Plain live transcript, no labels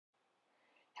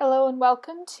Hello and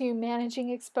welcome to Managing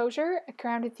Exposure, a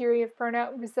grounded theory of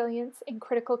burnout and resilience in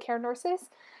critical care nurses.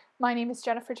 My name is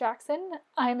Jennifer Jackson.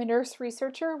 I'm a nurse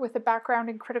researcher with a background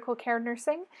in critical care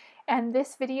nursing, and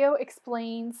this video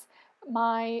explains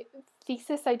my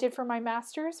thesis I did for my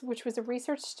master's, which was a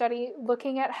research study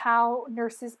looking at how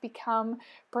nurses become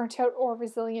burnt out or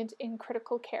resilient in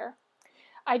critical care.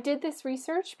 I did this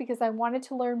research because I wanted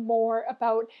to learn more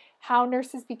about how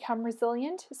nurses become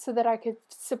resilient so that I could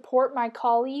support my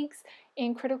colleagues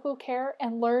in critical care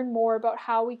and learn more about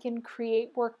how we can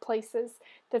create workplaces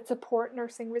that support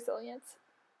nursing resilience.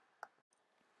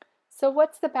 So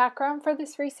what's the background for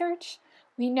this research?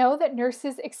 We know that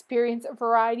nurses experience a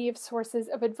variety of sources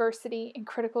of adversity in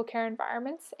critical care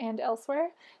environments and elsewhere.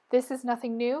 This is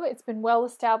nothing new. It's been well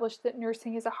established that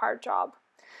nursing is a hard job.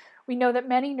 We know that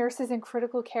many nurses in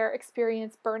critical care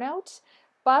experience burnout,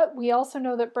 but we also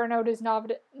know that burnout is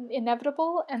not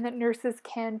inevitable and that nurses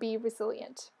can be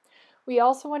resilient. We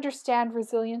also understand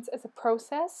resilience as a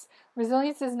process.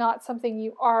 Resilience is not something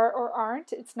you are or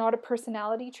aren't. It's not a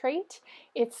personality trait.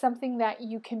 It's something that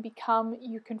you can become,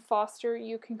 you can foster,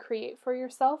 you can create for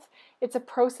yourself. It's a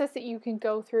process that you can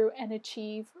go through and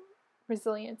achieve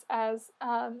resilience as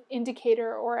an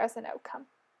indicator or as an outcome.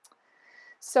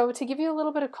 So to give you a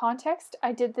little bit of context,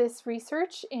 I did this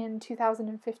research in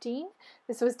 2015.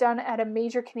 This was done at a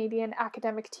major Canadian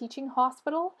academic teaching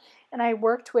hospital, and I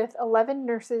worked with 11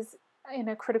 nurses in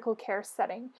a critical care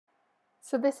setting.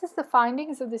 So this is the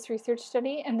findings of this research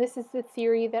study, and this is the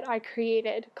theory that I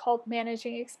created called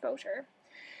Managing Exposure.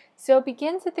 So it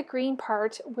begins at the green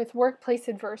part with workplace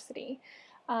adversity.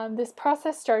 This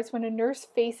process starts when a nurse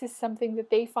faces something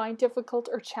that they find difficult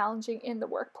or challenging in the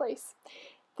workplace.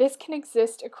 This can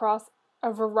exist across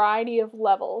a variety of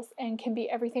levels and can be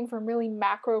everything from really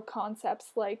macro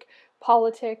concepts like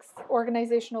politics,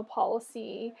 organizational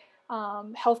policy,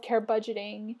 healthcare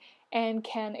budgeting, and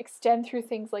can extend through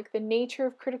things like the nature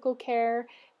of critical care,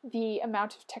 the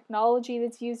amount of technology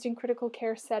that's used in critical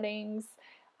care settings,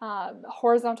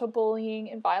 horizontal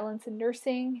bullying and violence in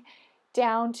nursing,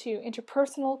 down to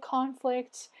interpersonal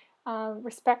conflict,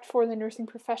 respect for the nursing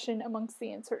profession amongst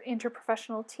the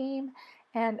interprofessional team,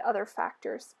 and other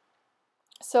factors.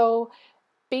 So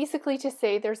basically to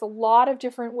say there's a lot of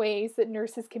different ways that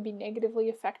nurses can be negatively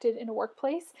affected in a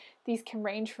workplace. These can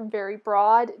range from very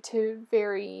broad to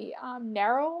very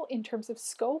narrow in terms of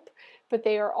scope, but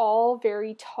they are all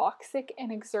very toxic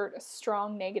and exert a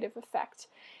strong negative effect.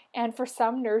 And for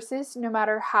some nurses, no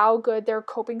matter how good their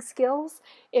coping skills,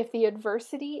 if the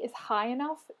adversity is high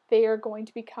enough, they are going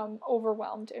to become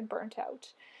overwhelmed and burnt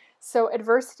out. So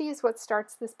adversity is what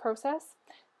starts this process.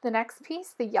 The next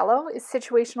piece, the yellow, is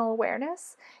situational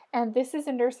awareness. And this is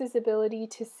a nurse's ability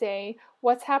to say,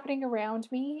 what's happening around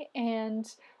me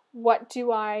and what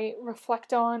do I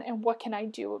reflect on and what can I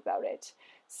do about it?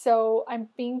 So I'm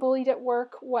being bullied at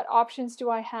work. What options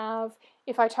do I have?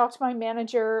 If I talk to my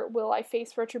manager, will I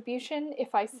face retribution?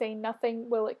 If I say nothing,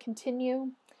 will it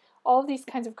continue? All of these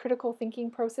kinds of critical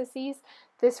thinking processes,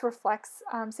 this reflects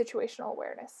situational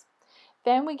awareness.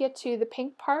 Then we get to the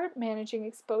pink part, managing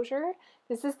exposure.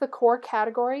 This is the core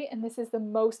category, and this is the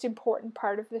most important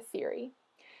part of the theory.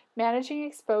 Managing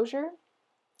exposure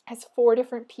has 4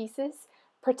 different pieces: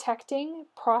 protecting,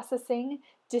 processing,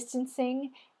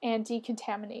 distancing, and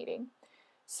decontaminating.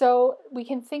 So we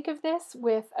can think of this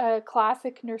with a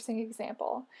classic nursing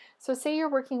example. So say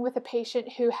you're working with a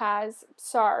patient who has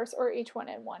SARS or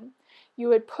H1N1. You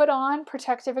would put on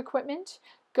protective equipment,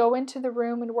 go into the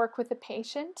room and work with the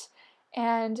patient,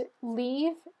 and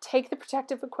leave, take the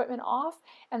protective equipment off,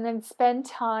 and then spend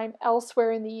time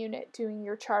elsewhere in the unit doing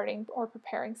your charting or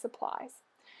preparing supplies.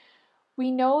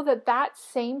 We know that that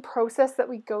same process that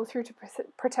we go through to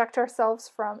protect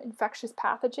ourselves from infectious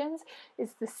pathogens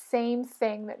is the same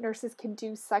thing that nurses can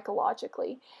do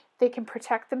psychologically. They can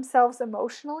protect themselves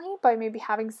emotionally by maybe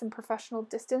having some professional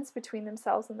distance between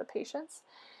themselves and the patients.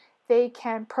 They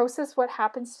can process what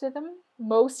happens to them,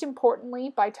 most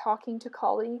importantly by talking to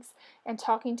colleagues and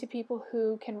talking to people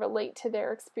who can relate to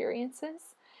their experiences.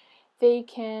 They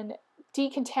can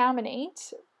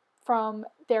decontaminate from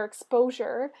their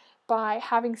exposure by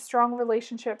having strong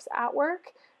relationships at work,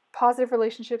 positive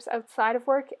relationships outside of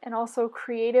work, and also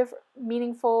creative,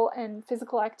 meaningful, and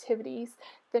physical activities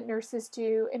that nurses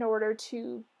do in order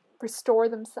to restore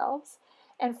themselves.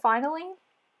 And finally,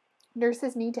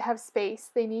 nurses need to have space.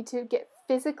 They need to get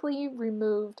physically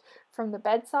removed from the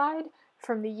bedside,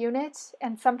 from the unit,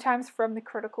 and sometimes from the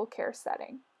critical care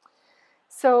setting.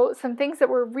 So some things that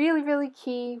were really, really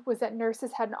key was that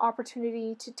nurses had an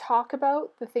opportunity to talk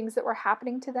about the things that were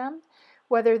happening to them.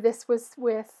 whether this was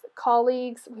with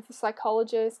colleagues, with a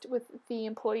psychologist, with the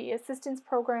employee assistance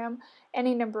program,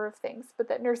 any number of things, but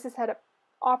that nurses had an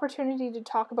opportunity to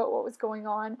talk about what was going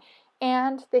on,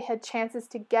 and they had chances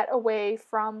to get away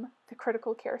from the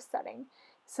critical care setting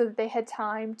so that they had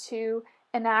time to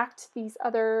enact these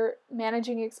other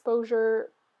managing exposure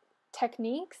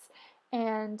techniques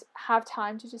and have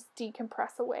time to just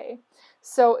decompress away.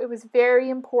 So it was very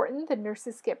important that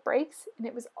nurses get breaks, and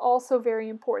it was also very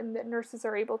important that nurses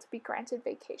are able to be granted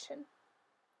vacation.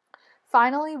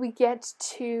 Finally, we get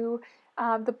to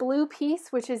the blue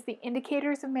piece, which is the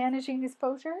indicators of managing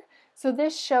exposure. So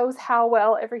this shows how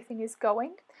well everything is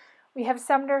going. We have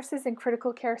some nurses in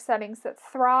critical care settings that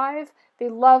thrive. They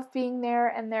love being there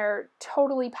and they're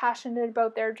totally passionate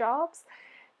about their jobs.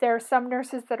 There are some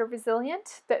nurses that are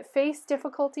resilient, that face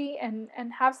difficulty and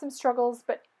have some struggles,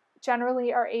 but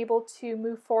generally are able to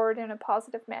move forward in a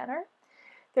positive manner.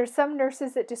 There's some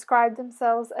nurses that describe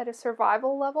themselves at a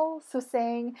survival level, so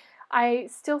saying, I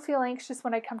still feel anxious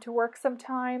when I come to work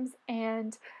sometimes,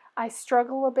 and I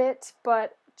struggle a bit,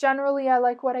 but generally I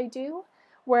like what I do.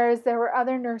 Whereas there were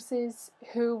other nurses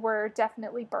who were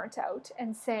definitely burnt out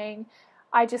and saying,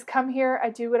 I just come here,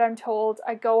 I do what I'm told,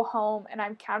 I go home, and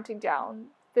I'm counting down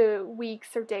the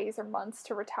weeks or days or months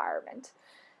to retirement.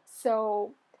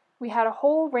 So we had a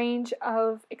whole range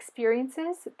of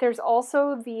experiences. There's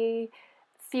also the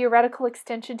theoretical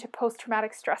extension to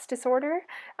post-traumatic stress disorder.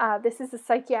 This is a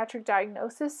psychiatric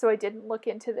diagnosis, so I didn't look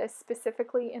into this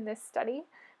specifically in this study,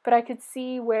 but I could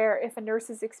see where if a nurse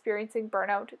is experiencing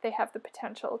burnout, they have the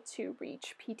potential to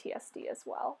reach PTSD as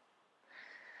well.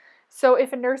 So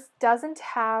if a nurse doesn't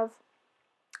have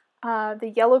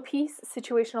the yellow piece,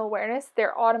 situational awareness,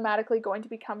 they're automatically going to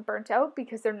become burnt out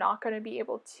because they're not going to be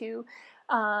able to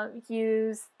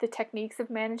use the techniques of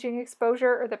managing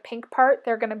exposure, or the pink part,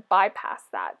 they're going to bypass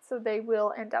that, so they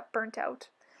will end up burnt out.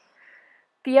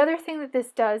 The other thing that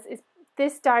this does is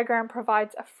this diagram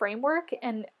provides a framework,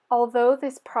 and although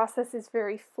this process is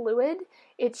very fluid,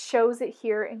 it shows it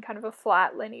here in kind of a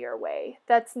flat linear way.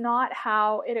 That's not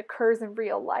how it occurs in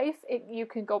real life. You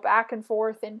can go back and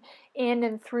forth and in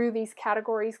and through these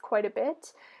categories quite a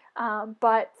bit,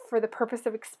 but for the purpose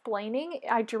of explaining,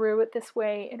 I drew it this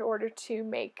way in order to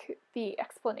make the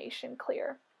explanation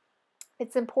clear.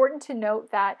 It's important to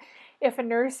note that if a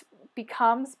nurse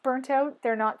becomes burnt out,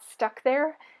 they're not stuck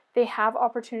there. They have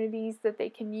opportunities that they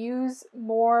can use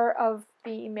more of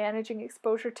the managing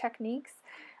exposure techniques,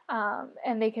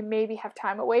 and they can maybe have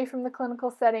time away from the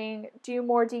clinical setting, do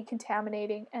more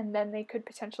decontaminating, and then they could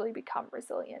potentially become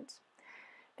resilient.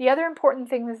 The other important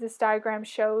thing that this diagram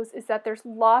shows is that there's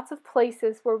lots of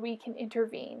places where we can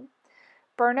intervene.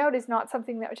 Burnout is not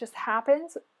something that just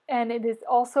happens, and it is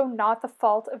also not the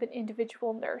fault of an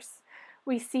individual nurse.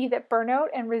 We see that burnout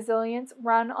and resilience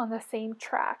run on the same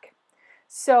track.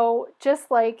 So just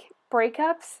like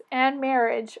breakups and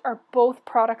marriage are both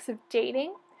products of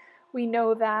dating, we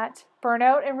know that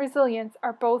burnout and resilience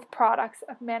are both products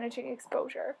of managing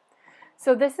exposure.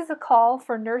 So this is a call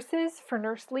for nurses, for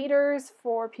nurse leaders,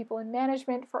 for people in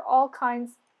management, for all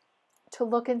kinds to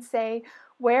look and say,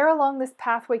 where along this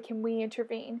pathway can we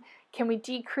intervene? Can we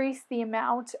decrease the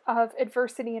amount of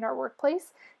adversity in our workplace?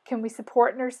 Can we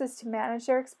support nurses to manage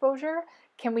their exposure?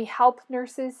 Can we help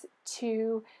nurses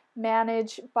to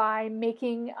manage by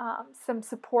making some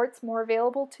supports more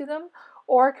available to them?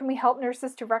 Or can we help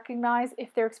nurses to recognize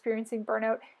if they're experiencing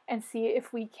burnout and see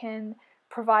if we can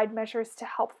provide measures to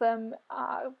help them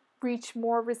reach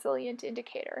more resilient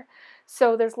indicator?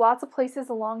 So there's lots of places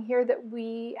along here that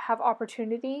we have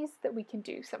opportunities that we can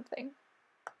do something.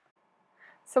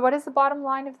 So what is the bottom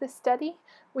line of this study?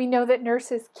 We know that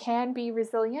nurses can be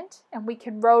resilient, and we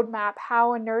can roadmap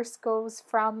how a nurse goes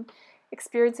from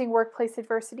experiencing workplace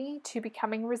adversity to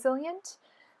becoming resilient.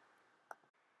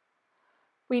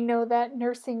 We know that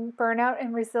nursing burnout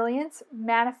and resilience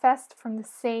manifest from the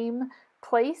same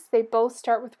place. They both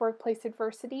start with workplace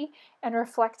adversity and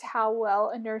reflect how well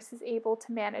a nurse is able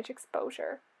to manage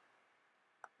exposure.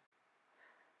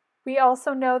 We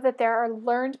also know that there are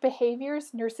learned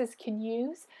behaviors nurses can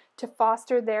use to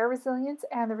foster their resilience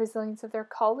and the resilience of their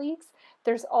colleagues.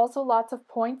 There's also lots of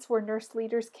points where nurse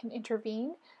leaders can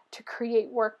intervene to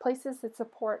create workplaces that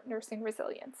support nursing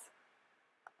resilience.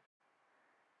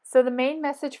 So the main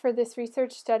message for this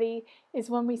research study is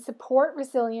when we support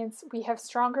resilience, we have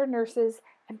stronger nurses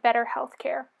and better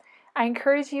healthcare. I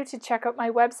encourage you to check out my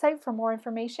website for more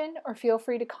information, or feel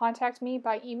free to contact me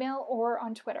by email or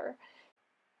on Twitter.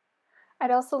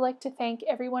 I'd also like to thank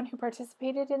everyone who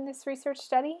participated in this research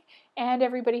study and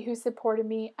everybody who supported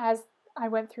me as I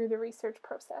went through the research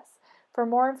process. For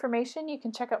more information, you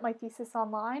can check out my thesis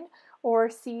online or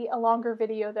see a longer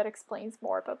video that explains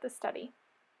more about the study.